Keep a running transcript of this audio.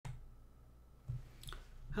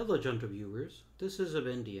Hello, gentle viewers. This is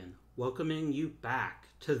Avindian, welcoming you back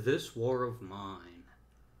to this war of mine.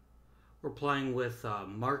 We're playing with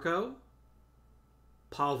Marco,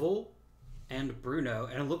 Pavel, and Bruno,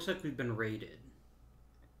 and it looks like we've been raided.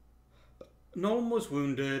 No one was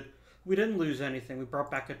wounded. We didn't lose anything. We brought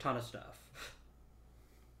back a ton of stuff.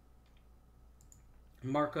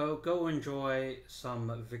 Marco, go enjoy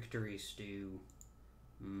some victory stew.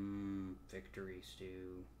 Victory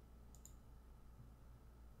stew.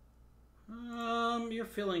 You're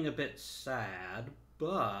feeling a bit sad,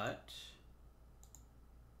 but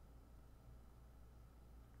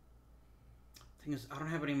thing is, I don't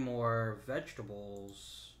have any more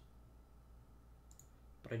vegetables,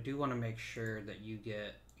 but I do want to make sure that you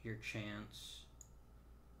get your chance.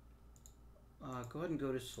 Go ahead and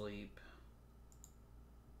go to sleep.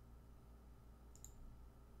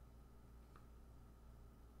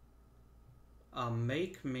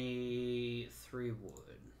 Make me 3 wood.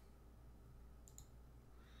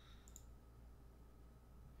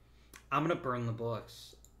 I'm gonna burn the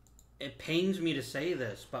books. It pains me to say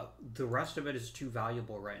this, but the rest of it is too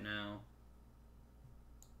valuable right now.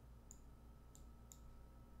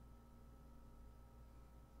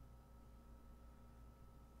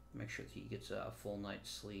 Make sure that he gets a full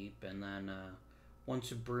night's sleep, and then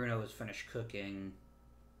once Bruno is finished cooking,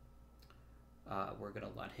 we're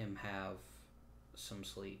gonna let him have some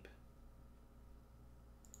sleep.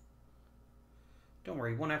 Don't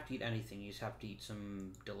worry, you won't have to eat anything. You just have to eat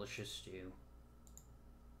some delicious stew.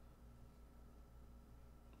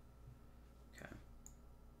 Okay.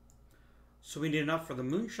 So we need enough for the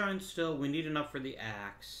moonshine still. We need enough for the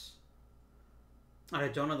axe. And I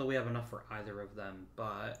don't know that we have enough for either of them,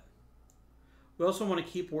 but we also want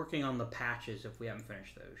to keep working on the patches if we haven't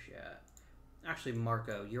finished those yet. Actually,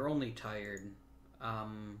 Marco, you're only tired.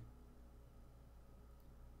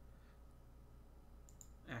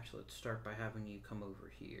 Actually, let's start by having you come over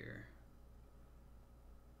here.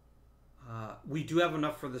 We do have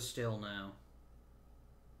enough for the still now.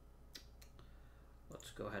 Let's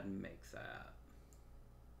go ahead and make that.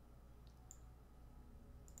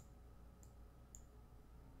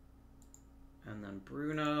 And then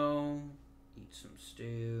Bruno, eat some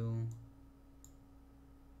stew.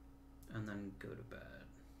 And then go to bed.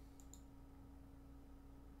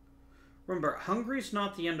 Remember, hungry's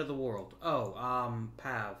not the end of the world. Oh,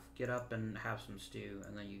 Pav, get up and have some stew,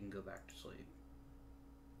 and then you can go back to sleep.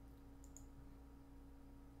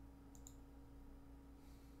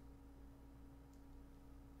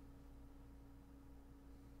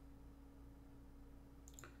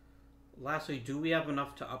 Lastly, do we have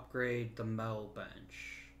enough to upgrade the metal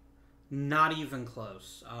bench? Not even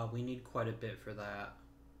close. We need quite a bit for that.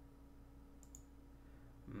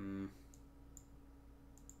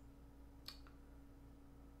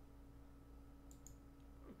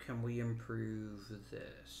 Can we improve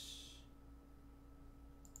this?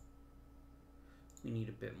 We need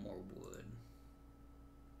a bit more wood.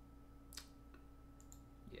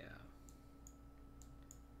 Yeah.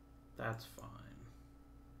 That's fine.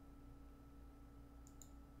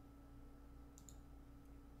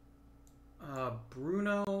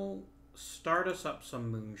 Bruno, start us up some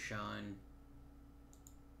moonshine.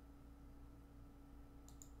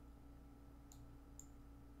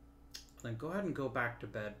 Then go ahead and go back to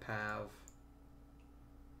bed, Pav.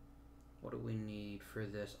 What do we need for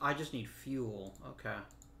this? I just need fuel. Okay.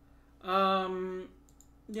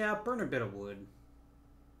 Yeah, burn a bit of wood.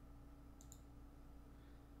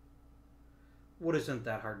 Wood isn't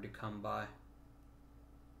that hard to come by.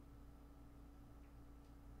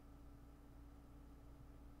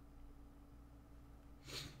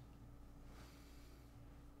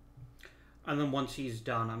 And then once he's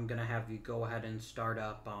done, I'm going to have you go ahead and start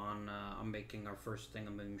up on making our first thing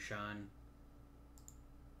of moonshine.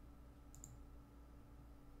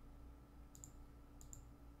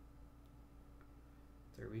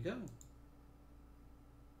 There we go.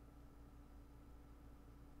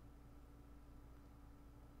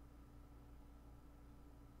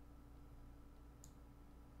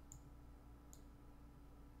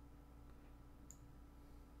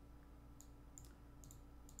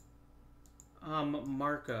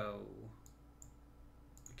 Marco,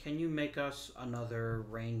 can you make us another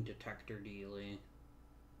rain detector dealie?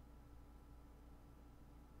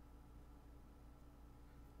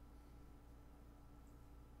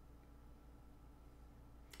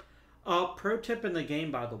 Pro tip in the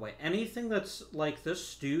game, by the way, anything that's like this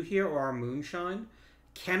stew here or our moonshine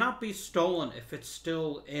cannot be stolen if it's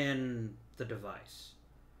still in the device.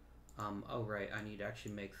 Oh right, I need to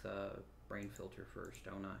actually make the brain filter first,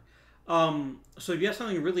 don't I? So if you have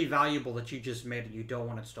something really valuable that you just made and you don't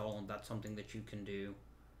want it stolen, that's something that you can do.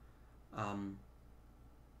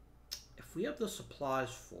 If we have the supplies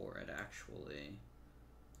for it, actually,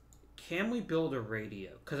 can we build a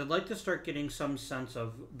radio? Because I'd like to start getting some sense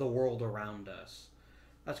of the world around us.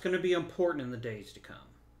 That's going to be important in the days to come.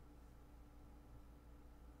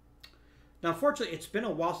 Now, unfortunately, it's been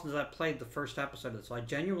a while since I played the first episode of this, so I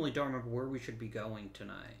genuinely don't remember where we should be going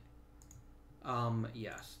tonight.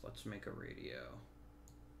 Yes, let's make a radio.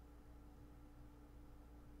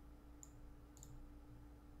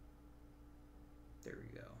 There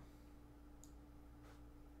we go.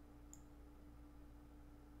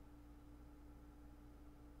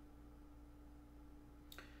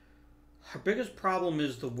 Our biggest problem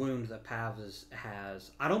is the wound that Pav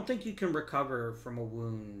has. I don't think you can recover from a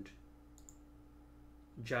wound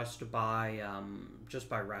just by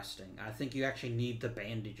resting. I think you actually need the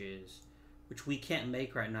bandages, which we can't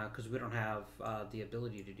make right now because we don't have the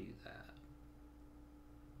ability to do that.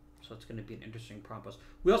 So it's going to be an interesting problem.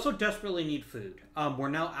 We also desperately need food. We're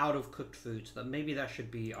now out of cooked food, so maybe that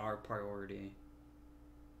should be our priority.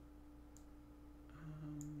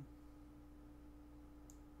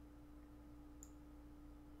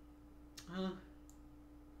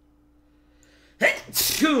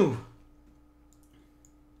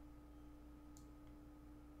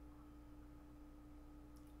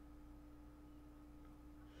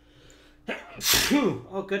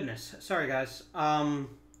 Oh goodness, sorry guys. There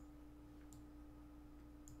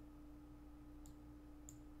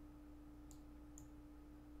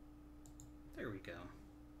we go.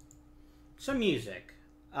 Some music.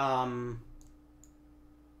 And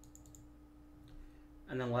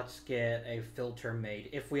then let's get a filter made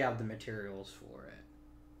if we have the materials for it.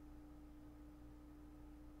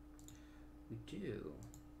 We do.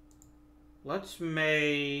 Let's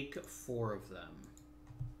make 4 of them.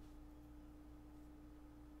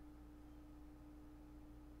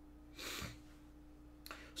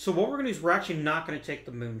 So what we're going to do is we're actually not going to take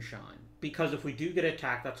the moonshine. Because if we do get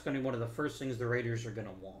attacked, that's going to be one of the first things the raiders are going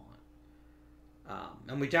to want.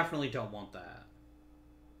 And we definitely don't want that.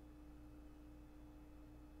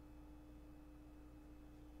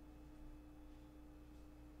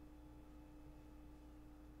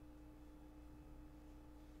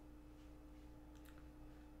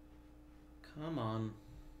 Come on.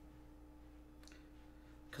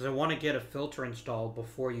 Because I want to get a filter installed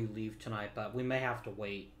before you leave tonight, but we may have to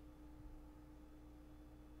wait.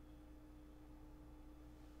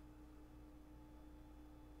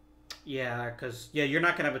 Yeah, because, yeah, you're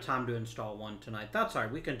not going to have a time to install one tonight. That's all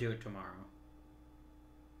right. We can do it tomorrow.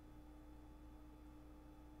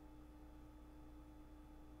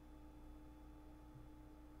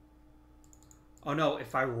 Oh, no.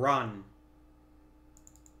 If I run,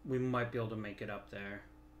 we might be able to make it up there.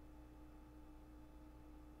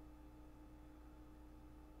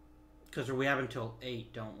 Because we have until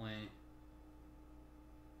 8, don't we?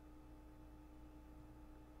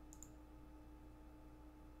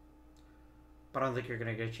 But I don't think you're going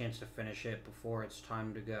to get a chance to finish it before it's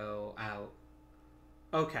time to go out.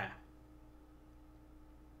 Okay.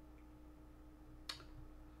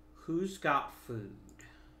 Who's got food?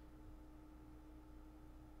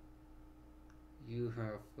 You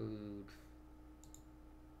have food.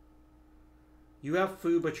 You have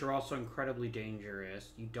food, but you're also incredibly dangerous.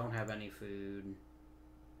 You don't have any food.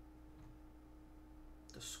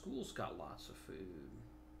 The school's got lots of food.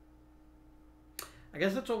 I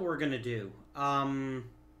guess that's what we're going to do.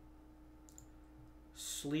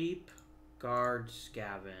 Sleep, guard,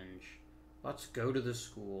 scavenge. Let's go to the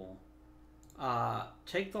school.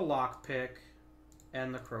 Take the lockpick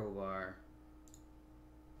and the crowbar.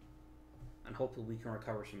 And hopefully we can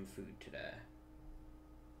recover some food today.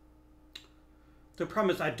 The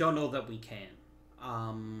problem is I don't know that we can.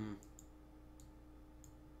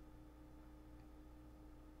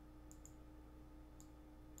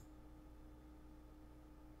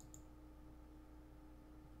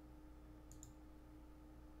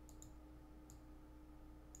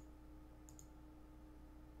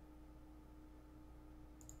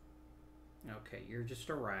 Okay, you're just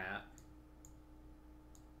a rat.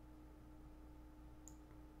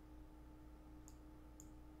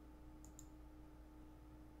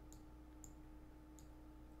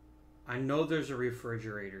 I know there's a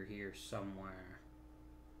refrigerator here somewhere.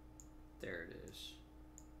 There it is.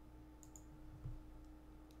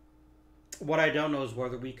 What I don't know is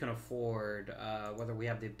whether we can afford, whether we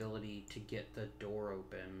have the ability to get the door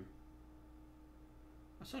open.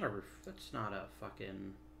 That's not a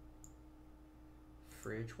fucking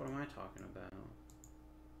fridge. What am I talking about?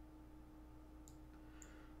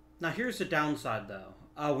 Now here's the downside though.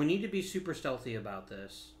 We need to be super stealthy about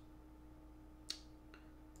this.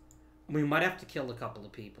 We might have to kill a couple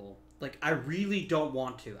of people. Like, I really don't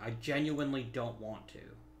want to. I genuinely don't want to.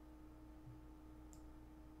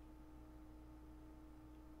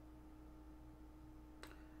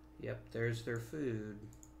 Yep, there's their food.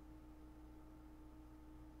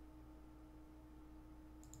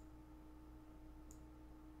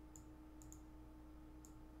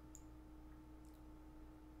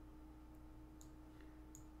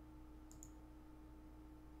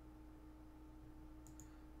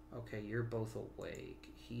 Okay, you're both awake.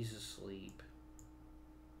 He's asleep.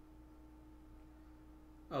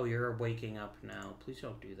 Oh, you're waking up now. Please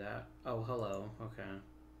don't do that. Oh, hello. Okay.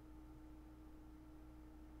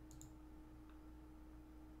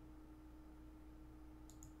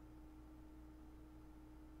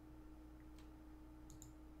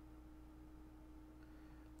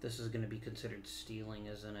 This is going to be considered stealing,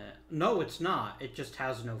 isn't it? No, it's not. It just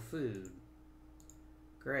has no food.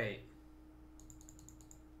 Great.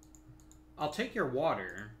 I'll take your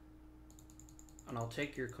water. And I'll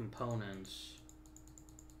take your components.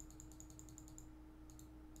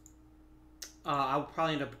 I'll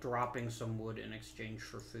probably end up dropping some wood in exchange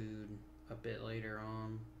for food a bit later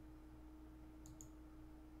on.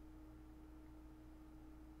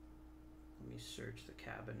 Let me search the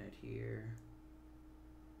cabinet here.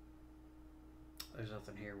 There's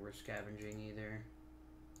nothing here worth scavenging either.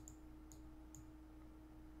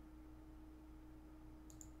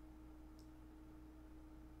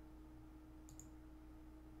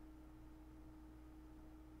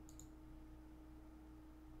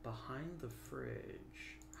 Behind the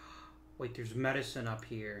fridge. Wait, there's medicine up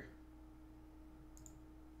here.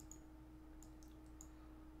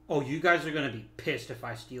 Oh, you guys are gonna be pissed if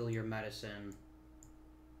I steal your medicine.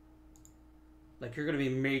 Like, you're gonna be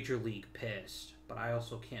major league pissed. But I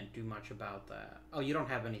also can't do much about that. Oh, you don't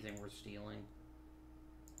have anything worth stealing.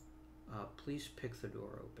 Please pick the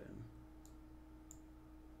door open.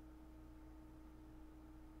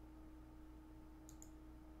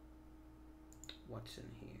 What's in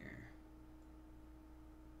here?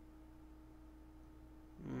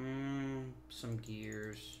 Some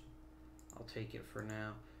gears. I'll take it for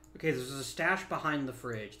now. Okay, there's a stash behind the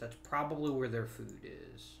fridge. That's probably where their food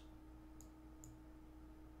is.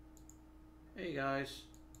 Hey, guys.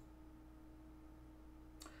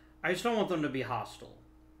 I just don't want them to be hostile.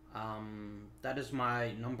 That is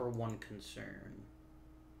my #1 concern.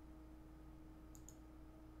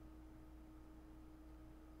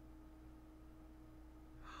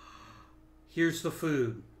 Here's the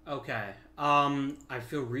food. Okay. I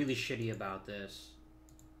feel really shitty about this.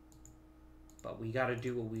 But we gotta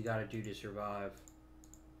do what we gotta do to survive.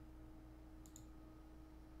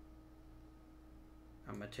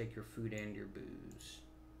 I'm gonna take your food and your booze.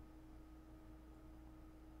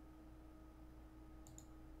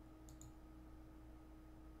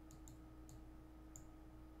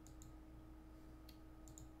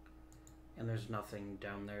 And there's nothing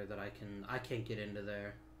down there that I can't get into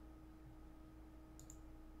there.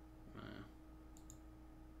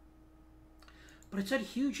 But it said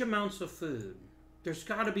huge amounts of food. There's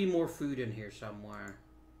got to be more food in here somewhere.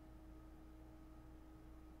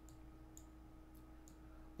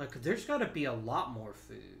 Like, there's got to be a lot more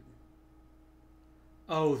food.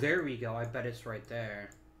 Oh, there we go. I bet it's right there.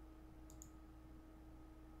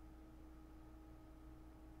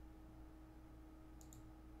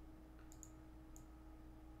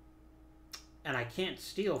 And I can't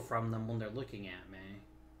steal from them when they're looking at me.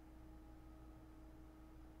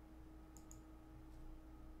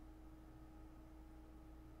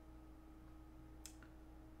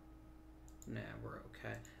 Nah, we're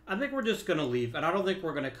okay. I think we're just gonna leave, and I don't think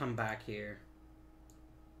we're gonna come back here.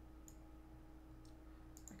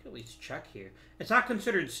 I could at least check here. It's not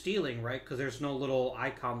considered stealing, right? Because there's no little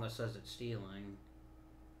icon that says it's stealing.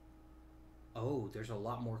 Oh, there's a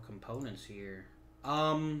lot more components here.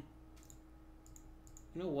 You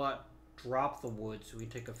know what? Drop the wood so we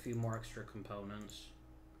take a few more extra components.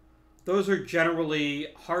 Those are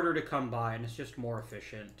generally harder to come by, and it's just more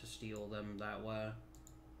efficient to steal them that way.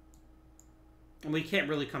 And we can't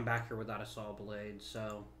really come back here without a saw blade,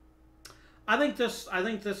 so I think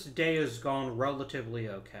this day has gone relatively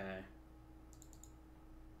okay.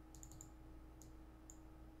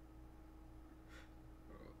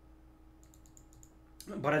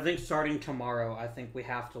 But I think starting tomorrow, I think we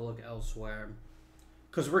have to look elsewhere.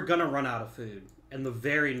 Because we're gonna run out of food in the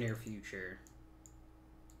very near future.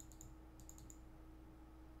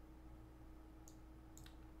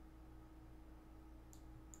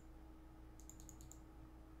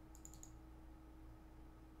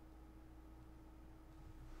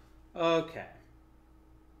 Okay.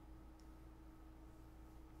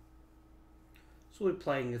 So So we're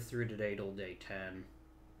playing it through today till day 10.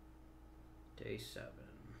 Day 7.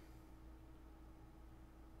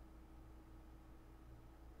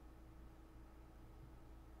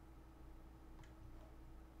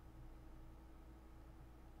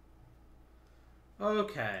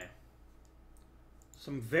 Okay.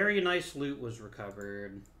 Some very nice loot was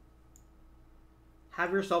recovered.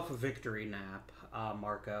 Have yourself a victory nap,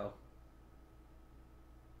 Marco.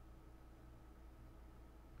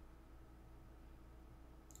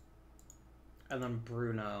 And then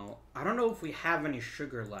Bruno. I don't know if we have any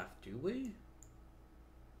sugar left, do we?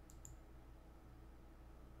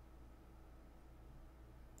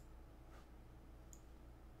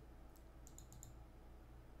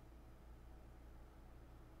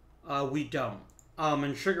 We don't.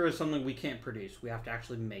 And sugar is something we can't produce. We have to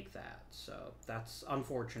actually make that. So that's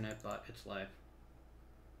unfortunate, but it's life.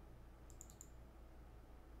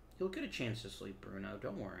 You'll get a chance to sleep, Bruno.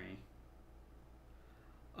 Don't worry.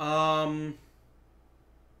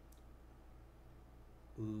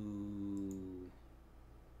 Ooh.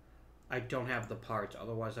 I don't have the parts.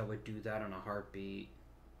 Otherwise, I would do that in a heartbeat.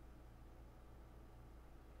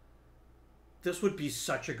 This would be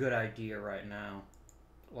such a good idea right now.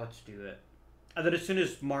 Let's do it. And then as soon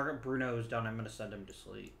as Bruno is done, I'm going to send him to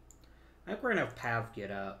sleep. I think we're going to have Pav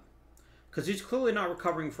get up. Because he's clearly not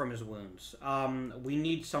recovering from his wounds. We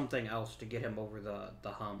need something else to get him over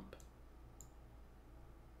the hump.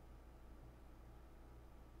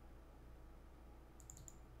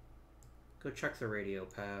 Go check the radio,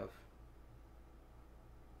 Pav.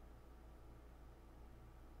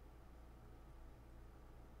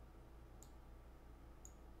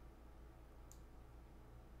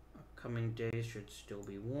 Upcoming days should still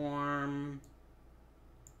be warm.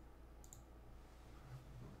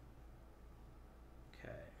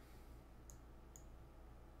 Okay.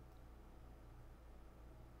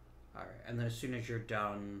 Alright, and then as soon as you're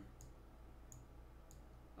done,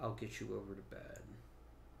 I'll get you over to bed.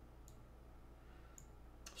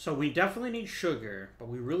 So we definitely need sugar, but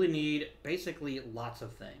we really need basically lots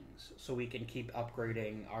of things so we can keep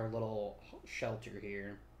upgrading our little shelter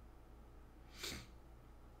here.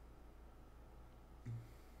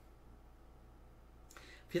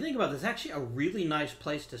 If you think about it, it's actually a really nice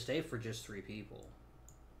place to stay for just 3 people.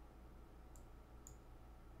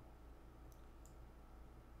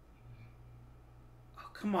 Oh,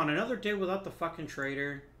 come on, another day without the fucking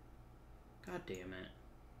trader. God damn it.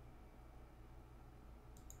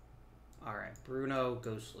 Alright, Bruno,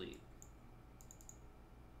 go sleep.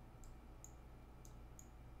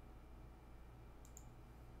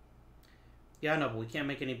 Yeah, no, but we can't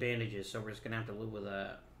make any bandages, so we're just gonna have to live with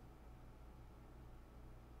that.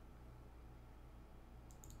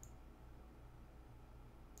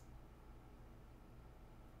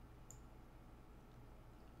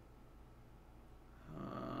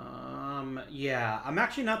 Yeah, I'm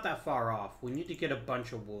actually not that far off. We need to get a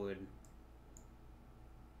bunch of wood.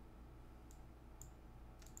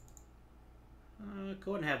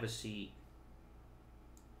 Go and have a seat.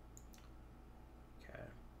 Okay.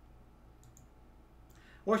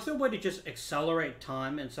 What's the way to just accelerate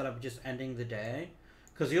time instead of just ending the day?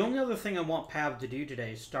 Because the only other thing I want Pav to do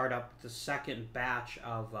today is start up the second batch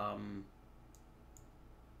of,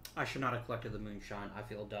 I should not have collected the moonshine. I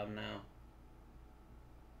feel dumb now.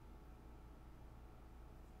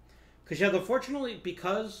 Because, yeah, unfortunately,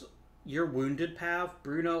 because you're wounded, Pav,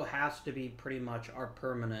 Bruno has to be pretty much our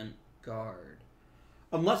permanent guard.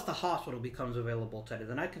 Unless the hospital becomes available today.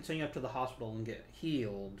 Then I can send you up to the hospital and get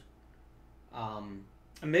healed. And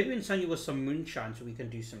maybe we can send you with some moonshine so we can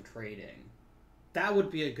do some trading. That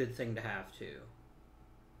would be a good thing to have, too.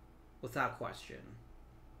 Without question.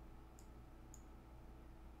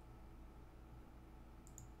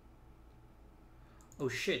 Oh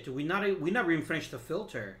shit, we never even finished the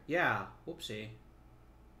filter. Yeah, whoopsie.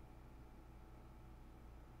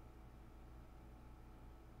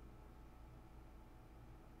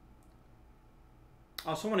 I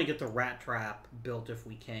also want to get the rat trap built if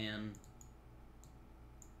we can.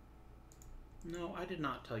 No, I did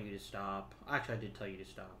not tell you to stop. Actually, I did tell you to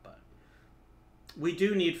stop, but... we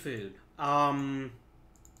do need food.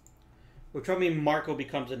 Which I mean Marco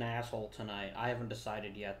becomes an asshole tonight. I haven't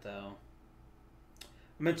decided yet, though.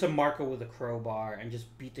 I'm into Marco with a crowbar and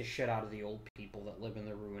just beat the shit out of the old people that live in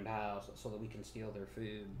the ruined house so that we can steal their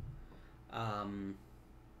food.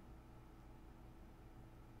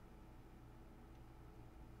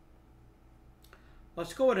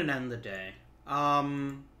 Let's go ahead and end the day.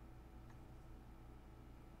 Alright,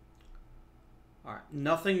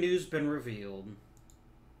 nothing new's been revealed.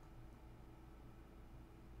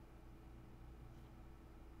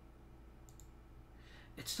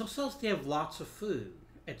 It still says they have lots of food.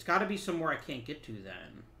 It's got to be somewhere I can't get to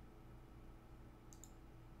then.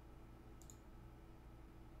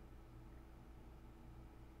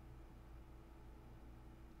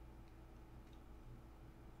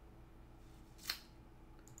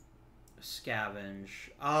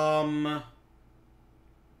 Scavenge. I'm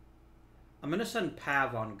gonna send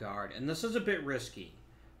Pav on guard, and this is a bit risky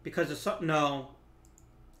because it's no.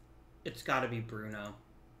 It's got to be Bruno.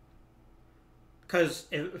 Because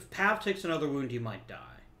if Pav takes another wound, he might die.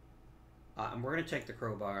 And we're gonna take the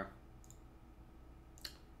crowbar,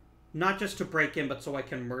 not just to break in, but so I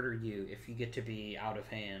can murder you if you get to be out of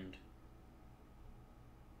hand.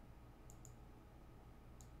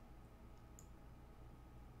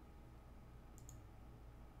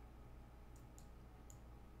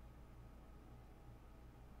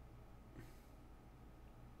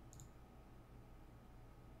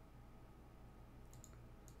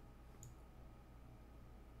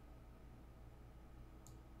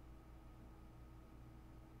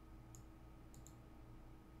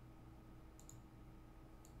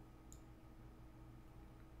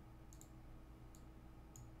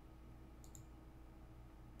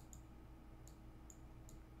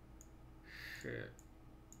 Shit.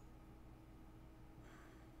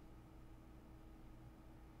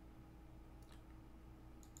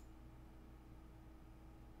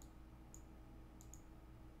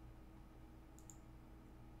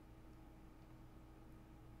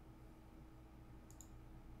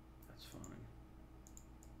 That's fine.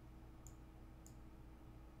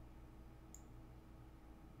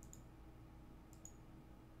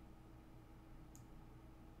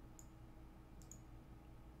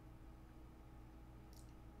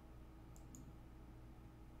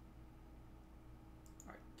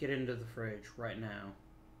 Alright, get into the fridge right now.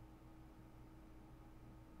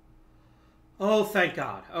 Oh, thank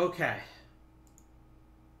God. Okay.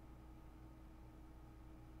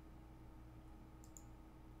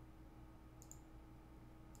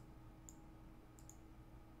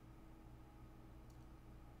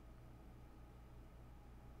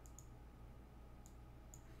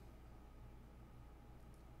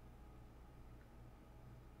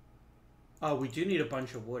 Oh, we do need a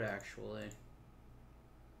bunch of wood, actually.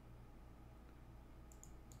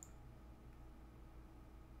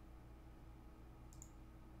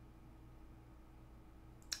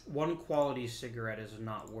 One quality cigarette is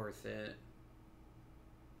not worth it.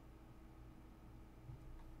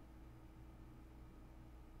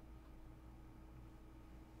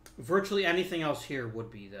 Virtually anything else here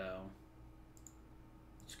would be, though.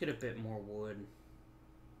 Let's get a bit more wood.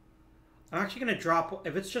 I'm actually going to drop...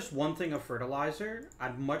 If it's just one thing of fertilizer,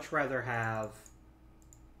 I'd much rather have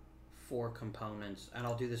 4 components. And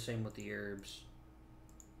I'll do the same with the herbs.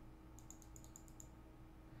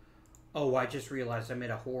 Oh, I just realized I made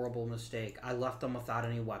a horrible mistake. I left them without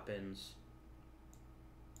any weapons.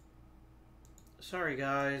 Sorry,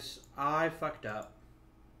 guys. I fucked up.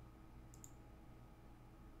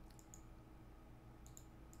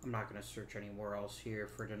 I'm not going to search anywhere else here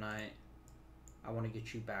for tonight. I want to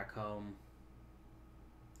get you back home.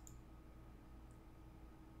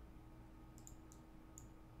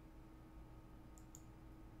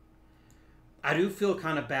 I do feel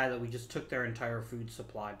kind of bad that we just took their entire food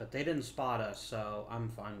supply, but they didn't spot us, so I'm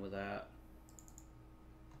fine with that.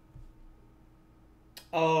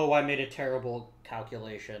 Oh, I made a terrible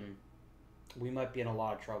calculation. We might be in a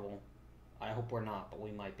lot of trouble. I hope we're not, but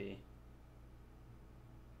we might be.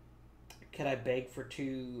 Can I beg for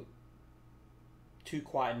two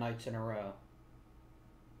quiet nights in a row?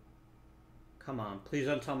 Come on, please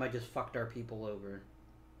don't tell me I just fucked our people over.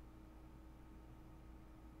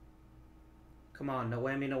 Come on, no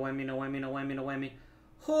whammy, no whammy, no whammy, no whammy, no whammy.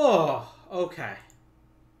 Oh, okay.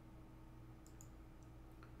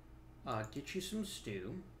 Get you some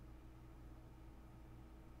stew.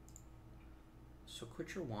 So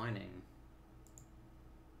quit your whining.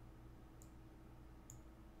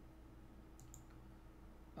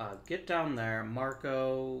 Get down there.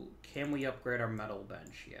 Marco, can we upgrade our metal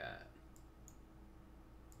bench yet?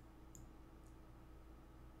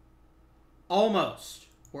 Almost.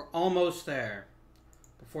 We're almost there.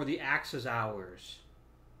 Before the axe is ours.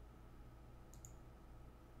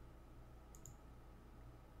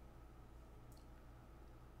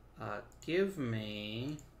 Give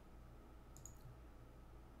me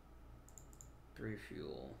 3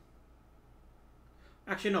 fuel.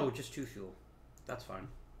 Actually, no, just 2 fuel. That's fine.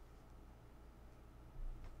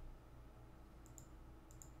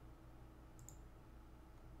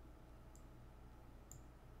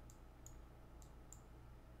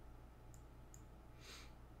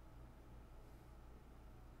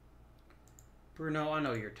 Bruno, I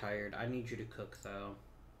know you're tired. I need you to cook, though.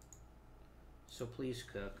 So please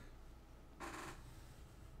cook.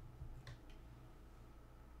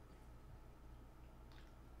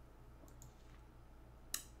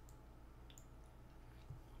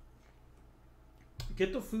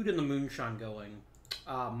 Get the food and the moonshine going.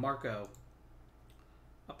 Marco.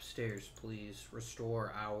 Upstairs, please.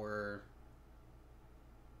 Restore our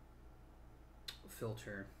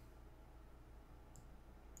filter.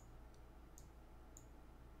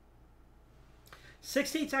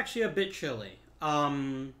 68's actually a bit chilly.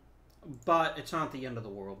 But it's not the end of the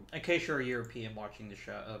world. In case you're a European watching the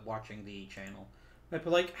show, watching the channel, but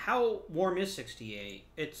like, how warm is 68?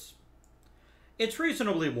 It's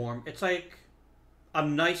reasonably warm. It's like a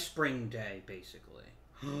nice spring day, basically.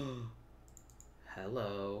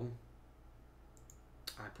 Hello.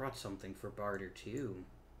 I brought something for barter too.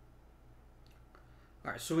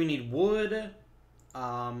 All right, so we need wood,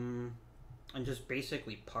 and just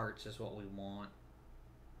basically parts is what we want.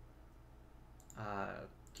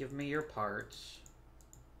 Give me your parts.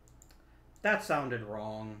 That sounded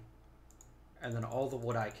wrong. And then all the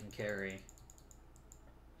wood I can carry.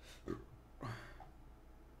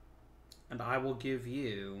 And I will give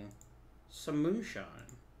you some moonshine.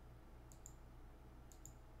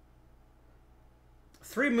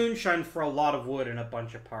 3 moonshine for a lot of wood and a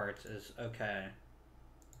bunch of parts is okay.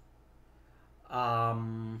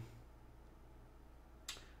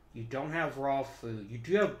 You don't have raw food. You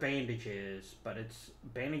do have bandages, but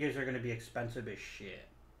bandages are going to be expensive as shit.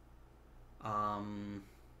 Do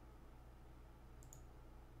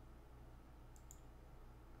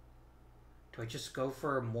I just go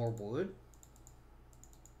for more wood?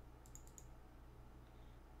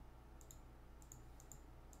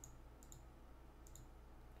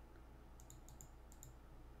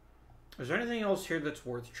 Is there anything else here that's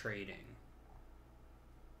worth trading?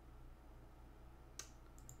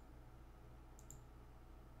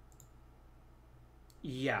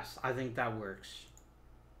 Yes, I think that works.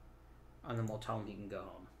 And then we'll tell him he can go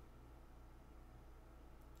home.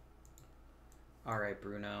 Alright,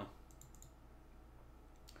 Bruno.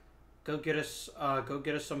 Go get us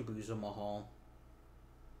some Booza Mahal.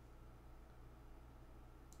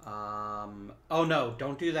 Oh no,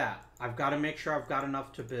 don't do that. I've got to make sure I've got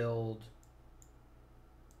enough to build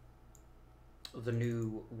the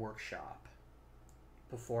new workshop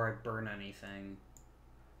before I burn anything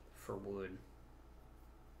for wood.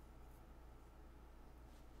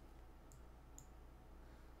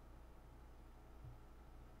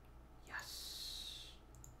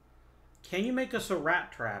 Can you make us a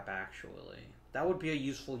rat trap, actually? That would be a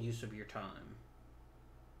useful use of your time.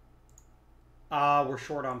 We're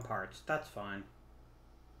short on parts. That's fine.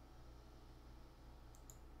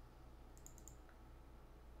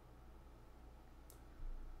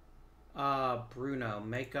 Bruno,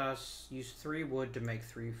 use 3 wood to make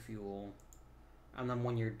 3 fuel. And then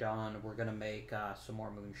when you're done, we're gonna make, some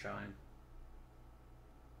more moonshine.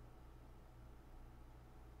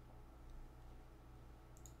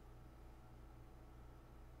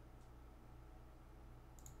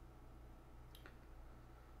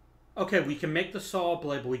 Okay, we can make the saw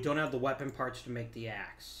blade, but we don't have the weapon parts to make the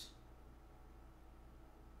axe.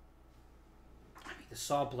 I mean, the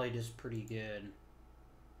saw blade is pretty good.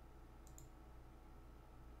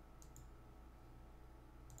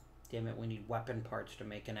 Damn it, we need weapon parts to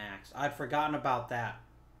make an axe. I'd forgotten about that.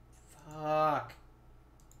 Fuck.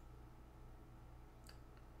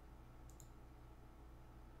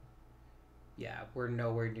 Yeah, we're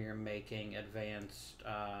nowhere near making advanced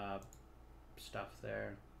stuff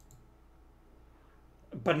there.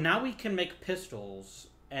 But now we can make pistols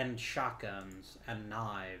and shotguns and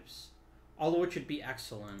knives, all of which would be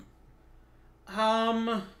excellent.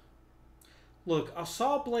 Look, a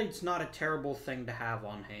saw blade's not a terrible thing to have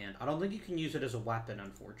on hand. I don't think you can use it as a weapon,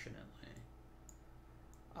 unfortunately.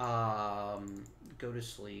 Go to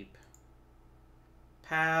sleep.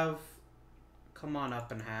 Pav, come on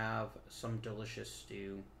up and have some delicious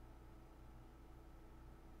stew.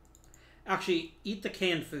 Actually, eat the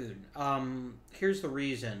canned food. Here's the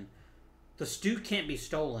reason. The stew can't be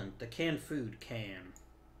stolen. The canned food can.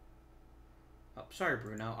 Oh, sorry,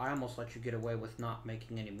 Bruno. I almost let you get away with not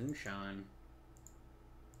making any moonshine.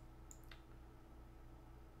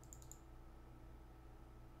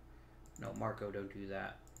 No, Marco, don't do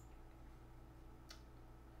that.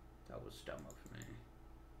 That was dumb of me.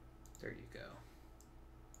 There you go.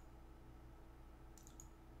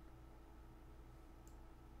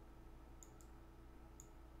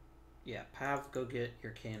 Yeah, Pav, go get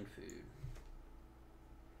your canned food.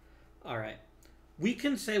 Alright. We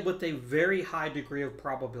can say with a very high degree of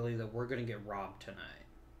probability that we're going to get robbed tonight.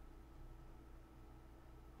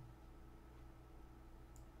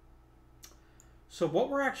 So what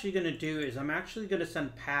we're actually going to do is I'm actually going to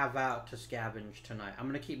send Pav out to scavenge tonight. I'm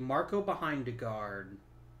going to keep Marco behind to guard.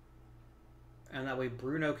 And that way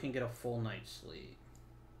Bruno can get a full night's sleep.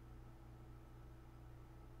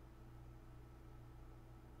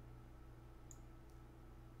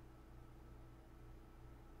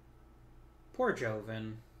 Poor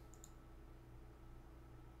Joven.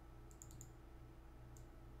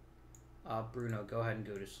 Bruno, go ahead and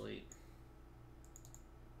go to sleep.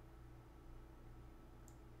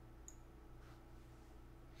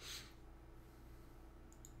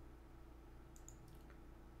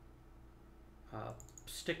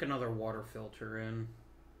 Stick another water filter in.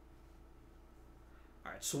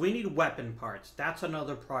 Alright, so we need weapon parts. That's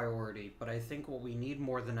another priority, but I think what we need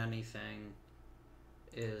more than anything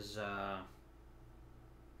is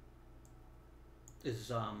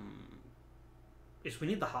we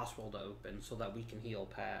need the hospital to open so that we can heal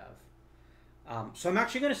Pav. So I'm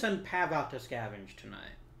actually going to send Pav out to scavenge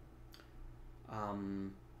tonight.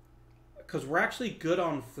 Because we're actually good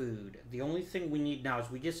on food. The only thing we need now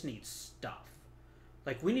is we just need stuff.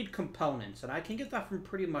 Like, we need components, and I can get that from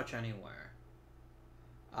pretty much anywhere.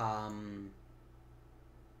 I'd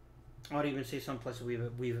even say some places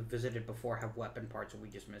we've visited before have weapon parts and we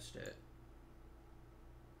just missed it.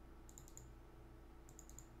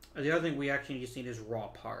 The other thing we actually just need is raw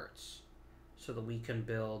parts so that we can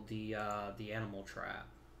build the animal trap.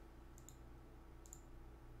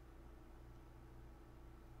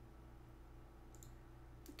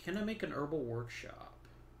 Can I make an herbal workshop?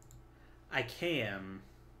 I can.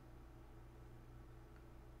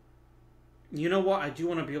 You know what? I do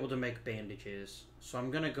want to be able to make bandages. So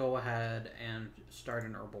I'm going to go ahead and start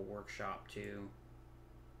an herbal workshop too.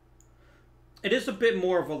 It is a bit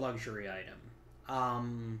more of a luxury item.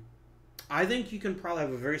 I think you can probably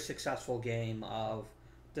have a very successful game of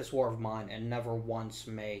this War of Mine and never once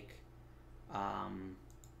make...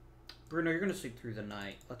 Bruno, you're going to sleep through the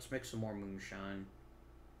night. Let's make some more moonshine.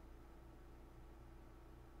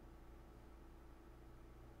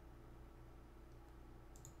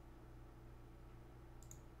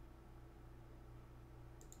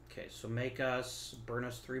 Okay, so burn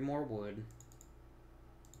us 3 more wood.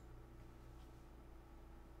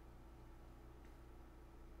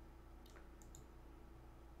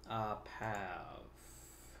 Pav.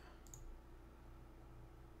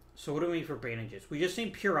 So what do we need for bandages? We just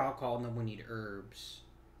need pure alcohol and then we need herbs.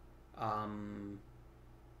 Oh,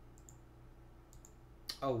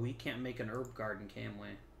 we can't make an herb garden, can we?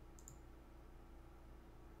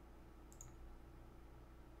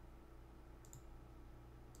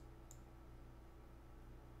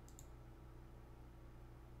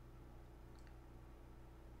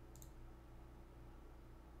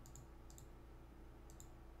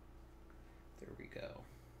 Go.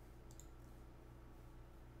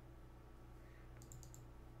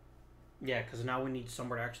 Yeah, because now we need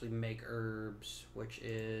somewhere to actually make herbs, which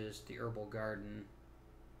is the herbal garden.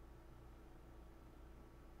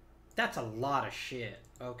 That's a lot of shit.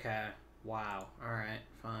 Okay. Wow. Alright,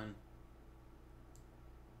 fine.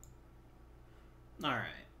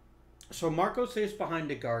 Alright. So Marco stays behind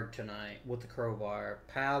to guard tonight with the crowbar.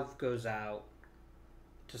 Pav goes out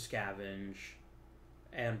to scavenge.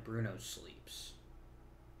 And Bruno sleeps.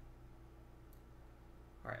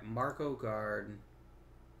 Alright, Marco guard.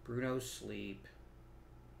 Bruno sleep.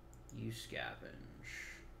 You scavenge.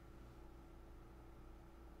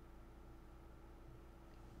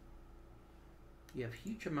 You have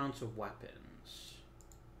huge amounts of weapons.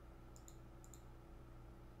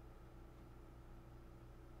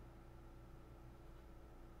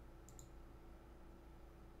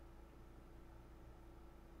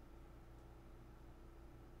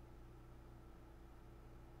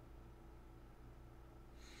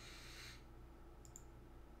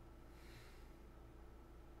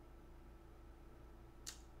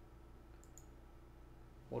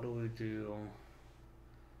 What do we do?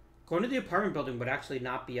 Going to the apartment building would actually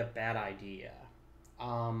not be a bad idea.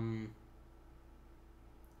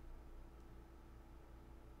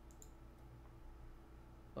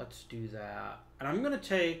 Let's do that. And I'm going to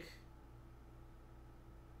take...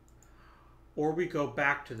 Or we go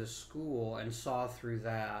back to the school and saw through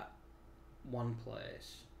that one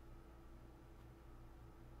place.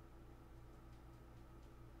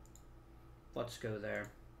 Let's go there.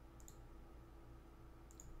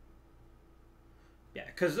 Yeah,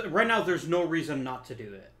 because right now there's no reason not to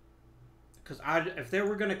do it. Because if they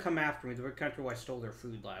were going to come after me, they would come after why I stole their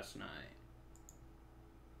food last night.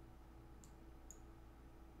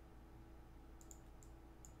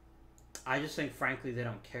 I just think, frankly, they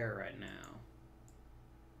don't care right now.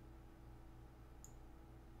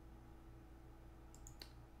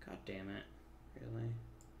 God damn it. Really?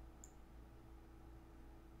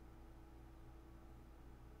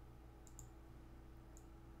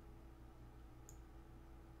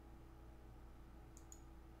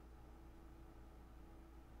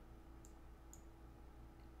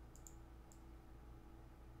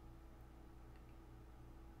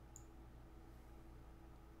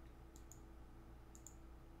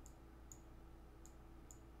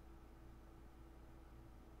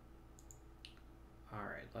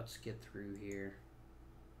 Alright, let's get through here.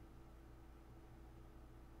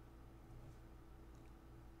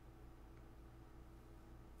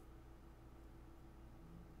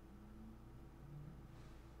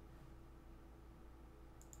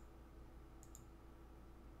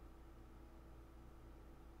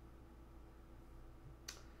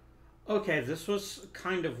 Okay, this was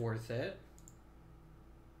kind of worth it.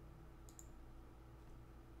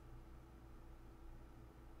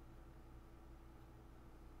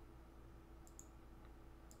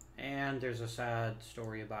 And there's a sad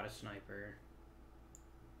story about a sniper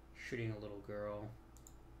shooting a little girl.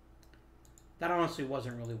 That honestly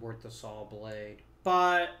wasn't really worth the saw blade,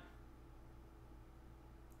 but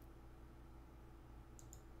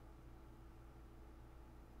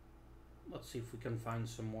let's see if we can find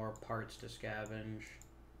some more parts to scavenge.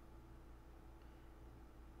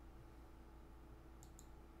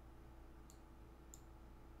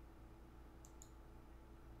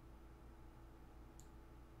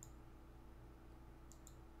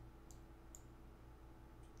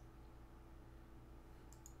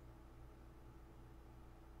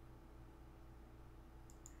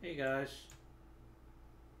 Hey guys.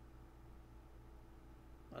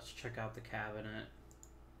 Let's check out the cabinet.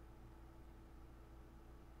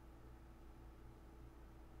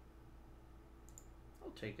 I'll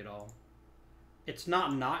take it all. It's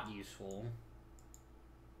not useful.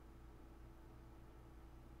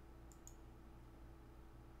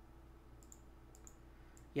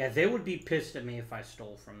 Yeah, they would be pissed at me if I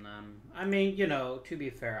stole from them. I mean, you know, to be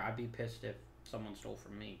fair, I'd be pissed if someone stole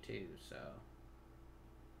from me too, so.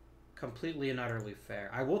 Completely and utterly fair.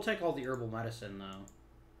 I will take all the herbal medicine, though.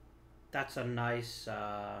 That's a nice,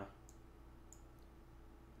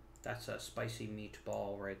 that's a spicy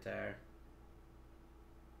meatball right there.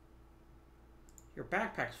 Your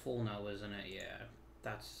backpack's full now, isn't it? Yeah,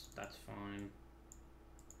 that's fine.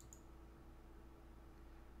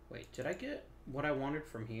 Wait, did I get what I wanted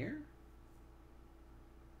from here?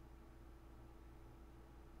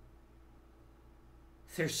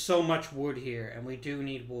 There's so much wood here, and we do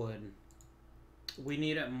need wood. We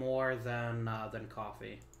need it more than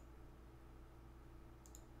coffee.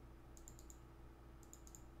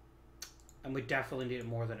 And we definitely need it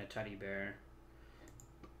more than a teddy bear.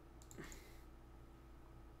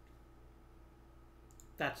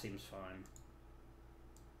 That seems fine.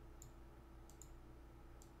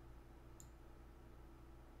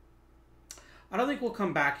 I don't think we'll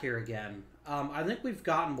come back here again. I think we've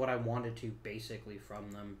gotten what I wanted to, basically,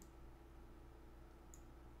 from them.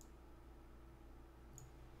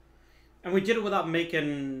 And we did it without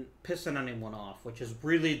pissing anyone off, which is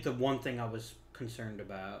really the one thing I was concerned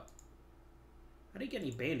about. I didn't get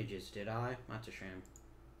any bandages, did I? That's a shame.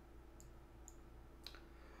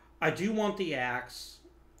 I do want the axe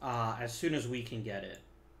as soon as we can get it.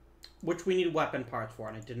 Which we need weapon parts for,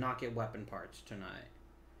 and I did not get weapon parts tonight.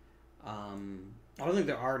 I don't think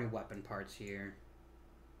there are any weapon parts here.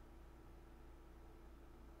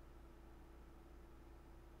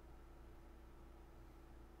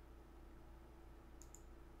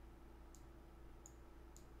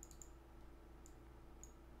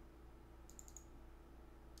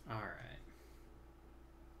 Alright.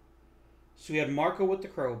 So we had Marco with the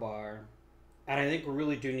crowbar. And I think we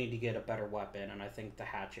really do need to get a better weapon, and I think the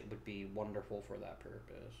hatchet would be wonderful for that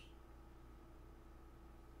purpose.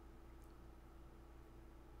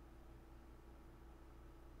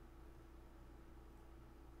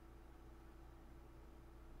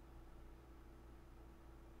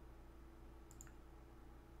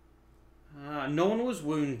 No one was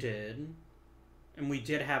wounded, and we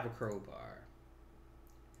did have a crowbar.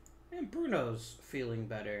 And Bruno's feeling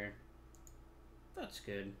better. That's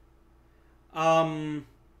good. So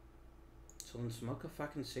then smoke a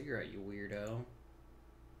fucking cigarette, you weirdo.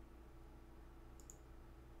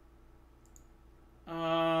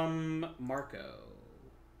 Marco.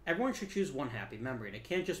 Everyone should choose one happy memory, and it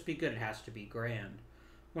can't just be good, it has to be grand.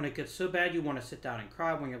 When it gets so bad you want to sit down and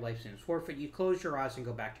cry, when your life seems forfeit, you close your eyes and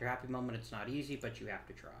go back to your happy moment. It's not easy, but you have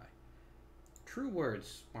to try. True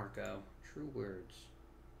words, Marco. True words.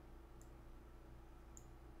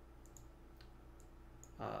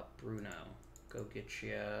 Bruno. Go get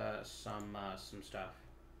you some stuff.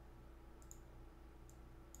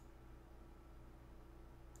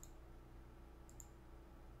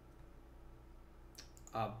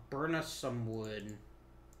 Burn us some wood.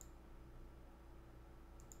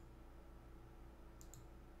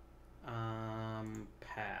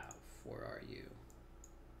 Pav, where are you?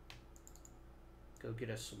 Go get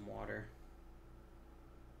us some water.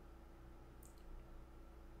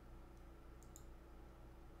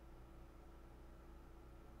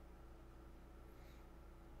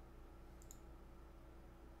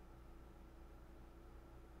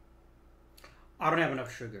 I don't have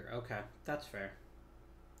enough sugar. Okay, that's fair.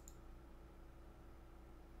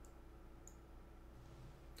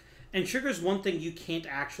 And sugar's one thing you can't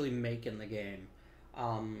actually make in the game.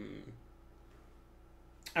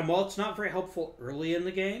 And while it's not very helpful early in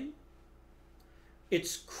the game,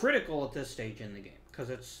 it's critical at this stage in the game because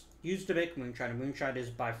it's used to make moonshine, and moonshine is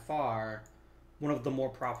by far one of the more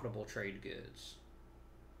profitable trade goods.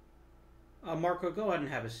 Marco, go ahead and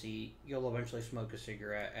have a seat. You'll eventually smoke a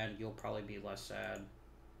cigarette, and you'll probably be less sad.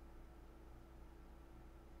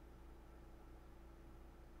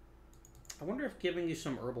 I wonder if giving you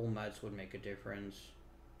some herbal meds would make a difference.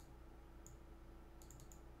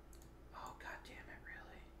 Oh, god damn it,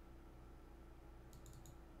 really?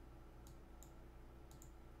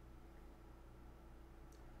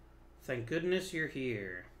 Thank goodness you're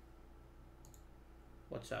here.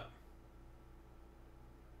 What's up?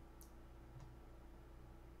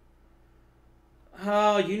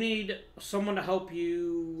 Oh, you need someone to help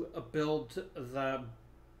you build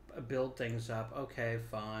things up. Okay,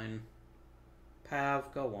 fine.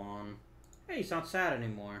 Pav, go on. Hey, he's not sad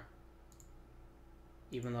anymore.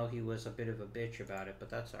 Even though he was a bit of a bitch about it, but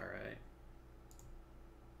that's alright.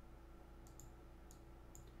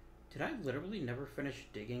 Did I literally never finish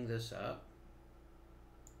digging this up?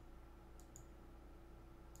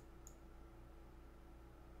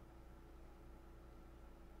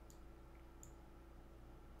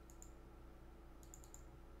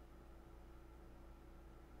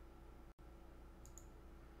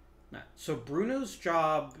 No. So Bruno's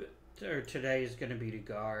job today is going to be to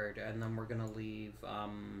guard, and then we're going to leave.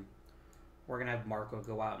 We're going to have Marco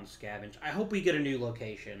go out and scavenge. I hope we get a new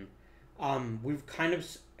location. We've kind of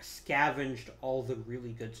scavenged all the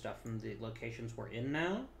really good stuff from the locations we're in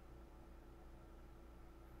now.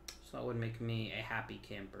 So that would make me a happy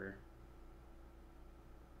camper.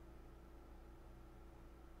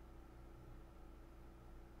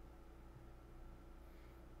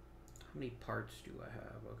 How many parts do I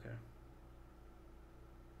have? Okay.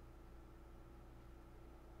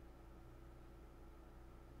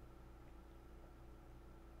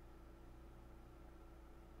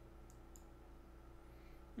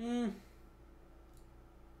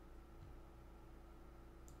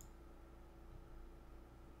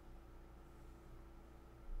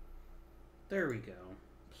 There we go.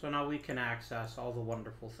 So now we can access all the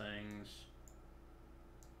wonderful things.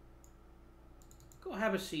 Go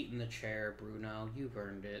have a seat in the chair, Bruno. You've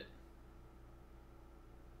earned it.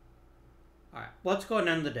 Alright, let's go and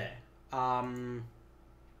end the day.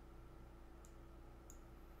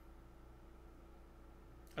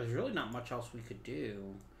 There's really not much else we could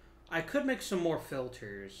do. I could make some more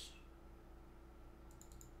filters.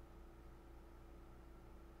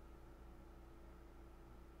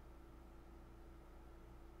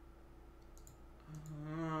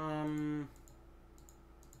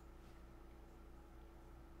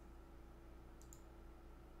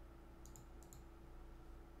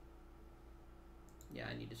 Yeah,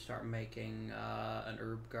 I need to start making an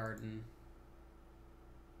herb garden.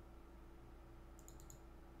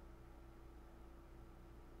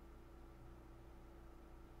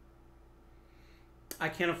 I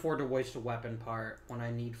can't afford to waste a weapon part when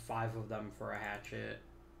I need 5 of them for a hatchet.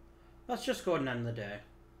 Let's just go ahead and end the day.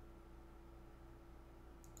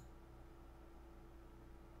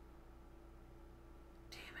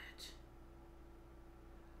 Damn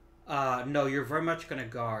it. No, you're very much gonna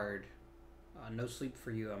guard. No sleep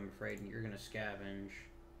for you, I'm afraid, and you're gonna scavenge.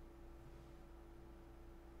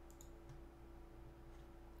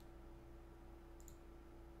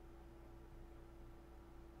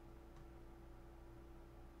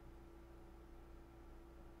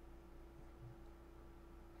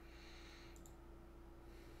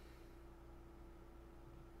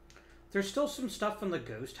 There's still some stuff in the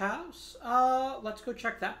ghost house. Let's go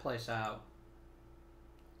check that place out.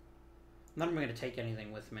 I'm not even going to take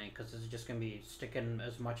anything with me, because this is just going to be sticking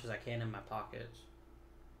as much as I can in my pockets.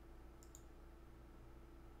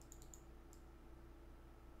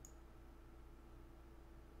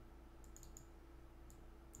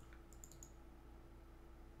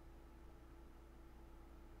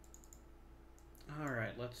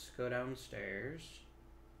 Alright, let's go downstairs.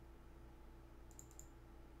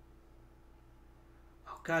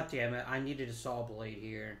 Oh God damn it. I needed a saw blade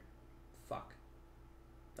here. Fuck.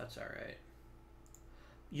 That's alright.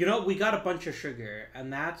 You know, we got a bunch of sugar,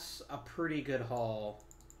 and that's a pretty good haul.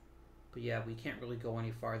 But yeah, we can't really go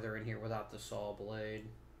any farther in here without the saw blade.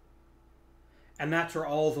 And that's where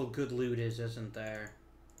all the good loot is, isn't there?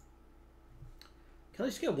 Can I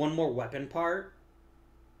just get one more weapon part?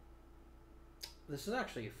 This is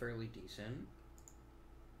actually fairly decent.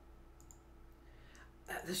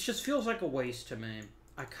 This just feels like a waste to me.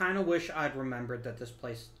 I kind of wish I'd remembered that this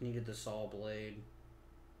place needed the saw blade.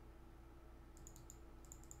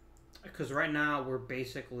 Because right now we're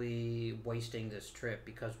basically wasting this trip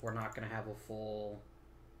because we're not going to have a full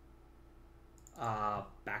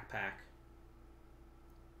backpack.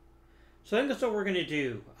 So I think that's what we're going to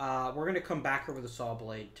do. We're going to come back here with a saw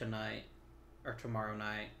blade tonight. Or tomorrow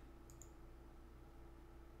night.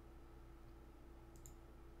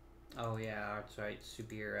 Oh yeah, that's right.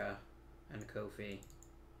 Subira and Kofi.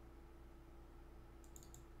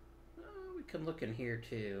 We can look in here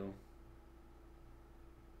too.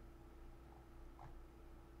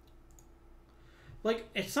 Like,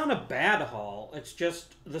 it's not a bad haul. It's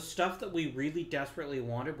just the stuff that we really desperately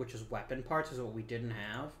wanted, which is weapon parts, is what we didn't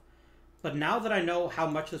have. But now that I know how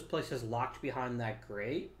much this place is locked behind that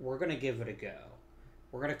grate, we're going to give it a go.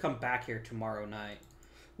 We're going to come back here tomorrow night.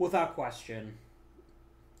 Without question.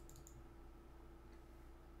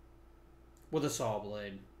 With a saw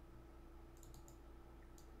blade.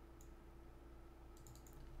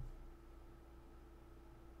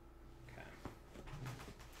 Okay.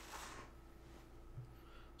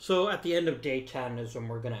 So at the end of day 10 is when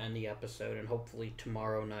we're going to end the episode, and hopefully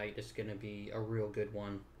tomorrow night is going to be a real good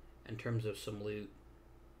one in terms of some loot.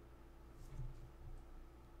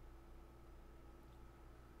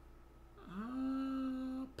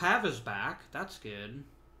 Pav is back. That's good.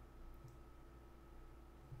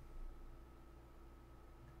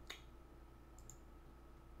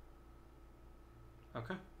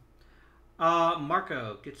 Okay.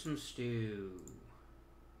 Marco, get some stew.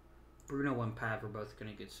 Bruno and Pav are both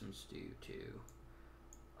gonna get some stew too.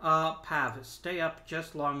 Pav, stay up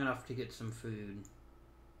just long enough to get some food.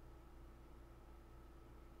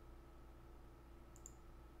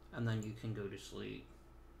 And then you can go to sleep.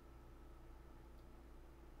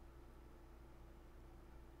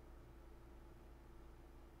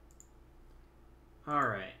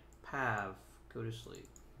 Alright, Pav, go to sleep.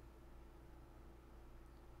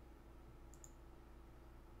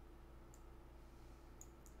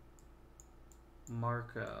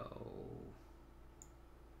 Marco,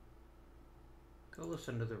 go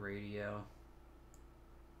listen to the radio.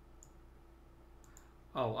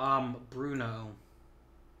 Oh, Bruno.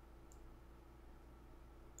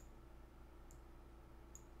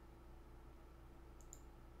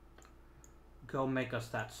 Go make us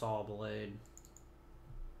that saw blade.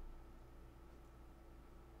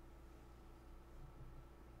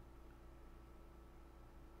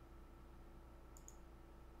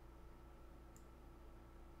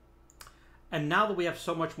 And now that we have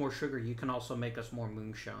so much more sugar, you can also make us more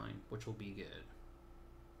moonshine, which will be good.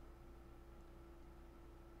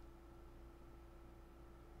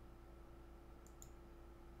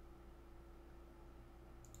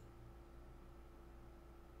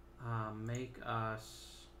 Make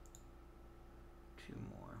us 2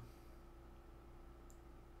 more.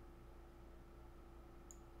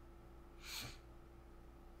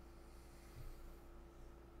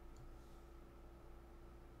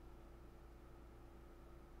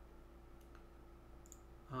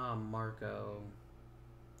 Marco.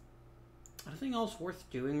 Anything else worth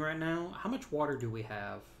doing right now? How much water do we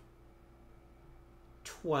have?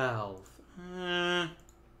 12.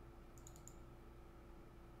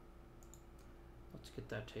 Let's get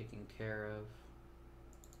that taken care of.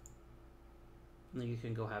 And then you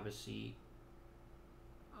can go have a seat.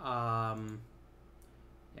 Yeah,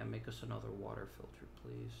 make us another water filter,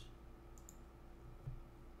 please.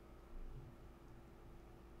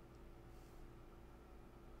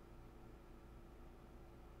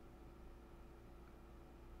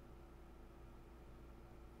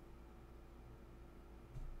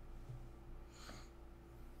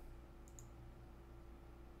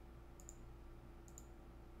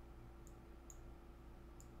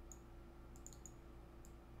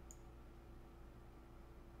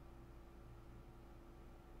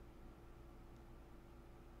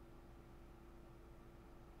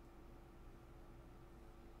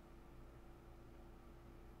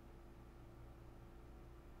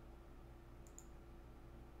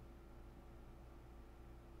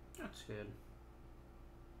 That's good.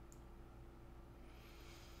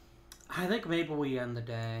 I think maybe we end the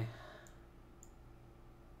day.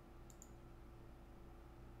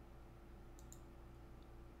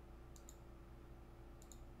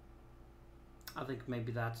 think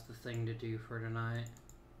maybe that's the thing to do for tonight.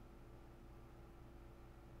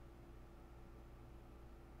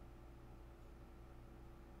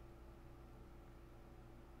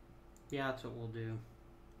 Yeah, that's what we'll do.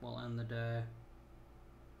 We'll end the day.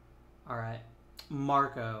 Alright.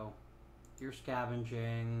 Marco, you're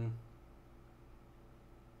scavenging.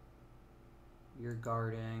 You're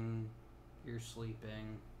guarding. You're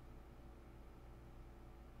sleeping.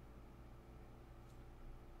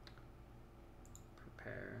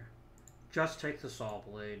 Prepare. Just take the saw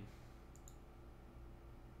blade.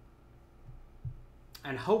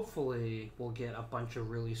 And hopefully we'll get a bunch of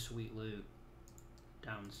really sweet loot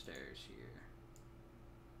downstairs here.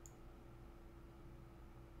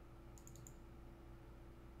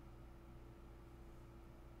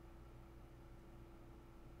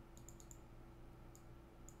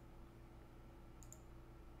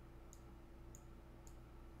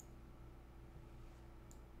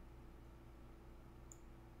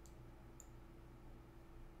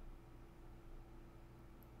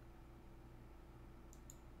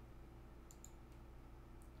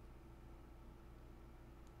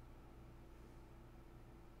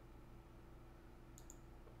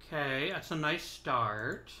 Okay, that's a nice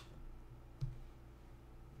start.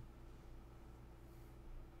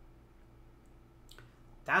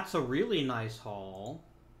 That's a really nice haul.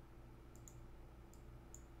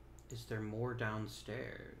 Is there more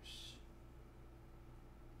downstairs?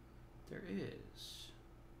 There is.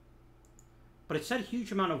 But it said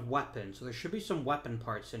huge amount of weapons, so there should be some weapon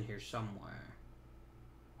parts in here somewhere.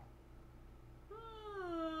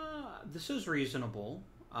 This is reasonable.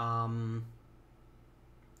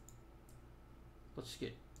 Let's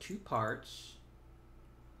get 2 parts.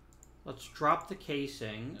 Let's drop the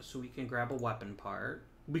casing so we can grab a weapon part.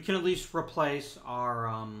 We can at least replace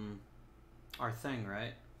our thing,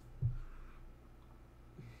 right?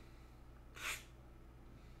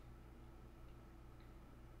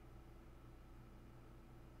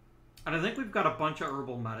 And I think we've got a bunch of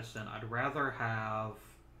herbal medicine. I'd rather have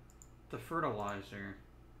the fertilizer.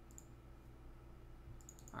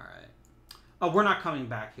 Alright. Oh, we're not coming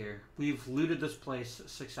back here. We've looted this place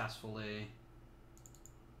successfully.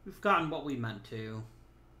 We've gotten what we meant to.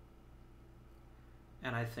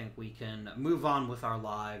 And I think we can move on with our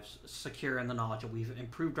lives, secure in the knowledge that we've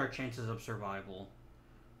improved our chances of survival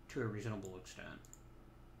to a reasonable extent.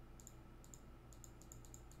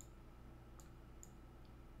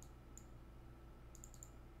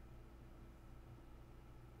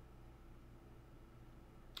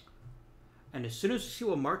 And as soon as we see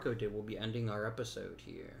what Marco did, we'll be ending our episode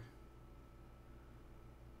here.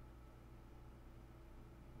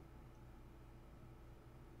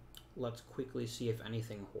 Let's quickly see if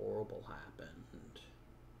anything horrible happened.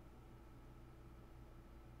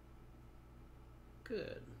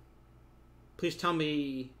 Good. Please tell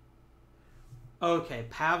me... Okay,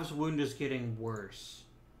 Pav's wound is getting worse.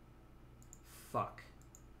 Fuck.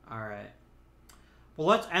 Alright. Well,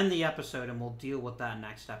 let's end the episode and we'll deal with that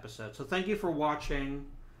next episode. So thank you for watching.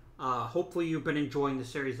 Hopefully you've been enjoying the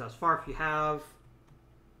series thus far. If you have,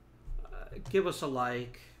 give us a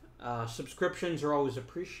like. Subscriptions are always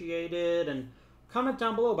appreciated. And comment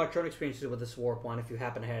down below about your own experiences with this Warp One if you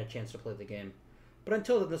happen to have a chance to play the game. But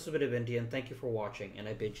until then, this has been Indian. Thank you for watching, and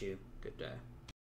I bid you good day.